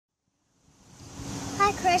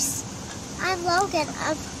Hi, Chris. I'm Logan.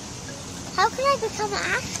 How can I become an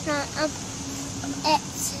astronaut?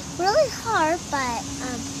 It's really hard, but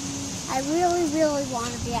I really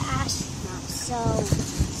want to be an astronaut. So,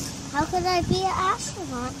 how could I be an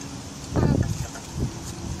astronaut?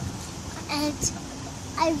 And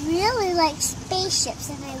I really like spaceships,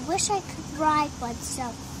 and I wish I could ride one.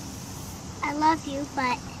 So, I love you,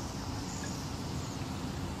 but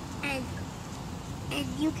and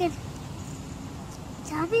you can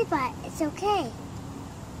tell me, but it's okay.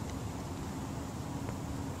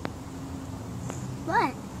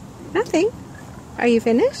 What? Nothing. Are you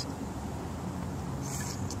finished?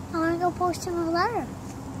 I want to go post him a letter.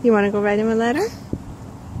 You want to go write him a letter?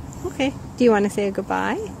 Okay. Do you want to say a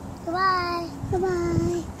goodbye? Goodbye.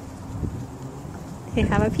 Goodbye. Okay,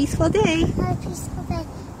 have a peaceful day. Have a peaceful day.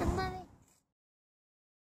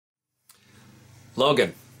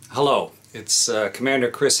 Logan, hello. It's Commander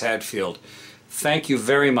Chris Hadfield. Thank you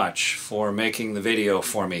very much for making the video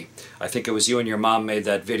for me. I think it was you and your mom made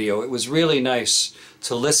that video. It was really nice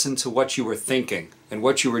to listen to what you were thinking and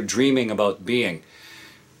what you were dreaming about being.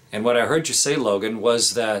 And what I heard you say, Logan,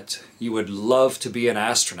 was that you would love to be an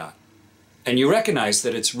astronaut. And you recognize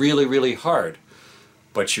that it's really hard,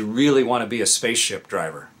 but you really want to be a spaceship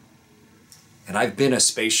driver. And I've been a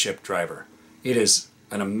spaceship driver. It is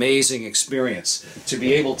an amazing experience to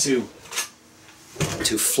be able to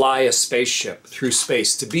fly a spaceship through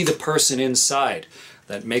space, to be the person inside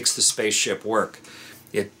that makes the spaceship work.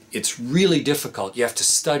 It's really difficult. You have to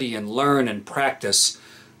study and learn and practice,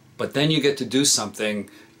 but then you get to do something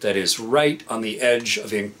that is right on the edge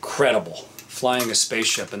of incredible, flying a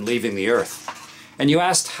spaceship and leaving the Earth. And you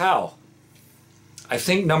asked how. I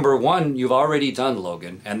think number one you've already done,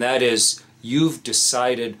 Logan, and that is you've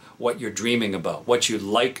decided what you're dreaming about, what you'd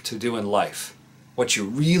like to do in life, what you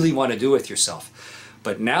really want to do with yourself.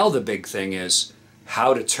 But now the big thing is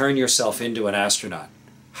how to turn yourself into an astronaut.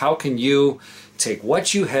 How can you take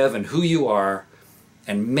what you have and who you are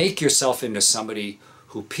and make yourself into somebody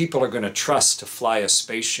who people are going to trust to fly a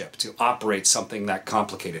spaceship, to operate something that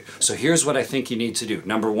complicated. So here's what I think you need to do.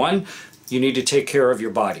 Number one, you need to take care of your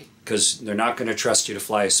body, because they're not going to trust you to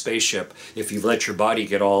fly a spaceship if you let your body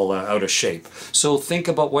get all out of shape. So think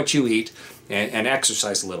about what you eat and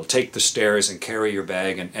exercise a little. Take the stairs and carry your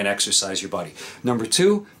bag and exercise your body. Number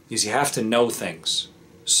two is you have to know things.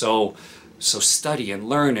 So study and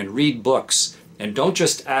learn and read books, and don't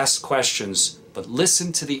just ask questions, but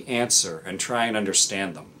listen to the answer and try and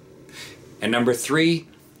understand them. And number three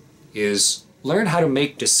is learn how to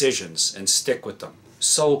make decisions and stick with them.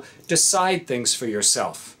 So decide things for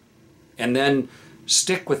yourself and then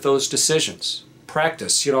stick with those decisions.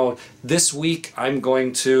 Practice. You know, this week I'm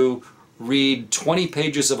going to read 20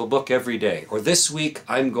 pages of a book every day, or this week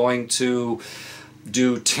I'm going to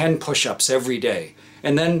do 10 push-ups every day,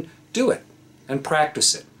 and then do it and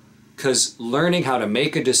practice it. Because learning how to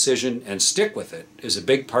make a decision and stick with it is a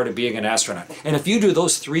big part of being an astronaut. And if you do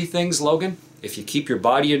those three things, Logan, if you keep your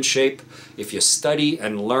body in shape, if you study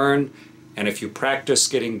and learn, and if you practice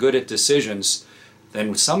getting good at decisions,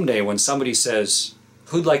 then someday when somebody says,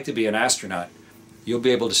 who'd like to be an astronaut, you'll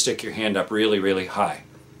be able to stick your hand up really high.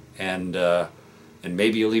 And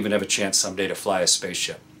maybe you'll even have a chance someday to fly a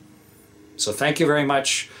spaceship. So thank you very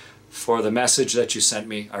much for the message that you sent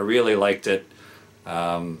me. I really liked it.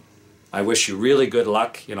 I wish you really good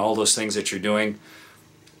luck in all those things that you're doing.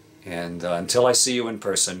 And until I see you in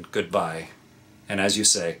person, goodbye. And as you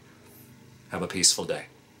say, have a peaceful day.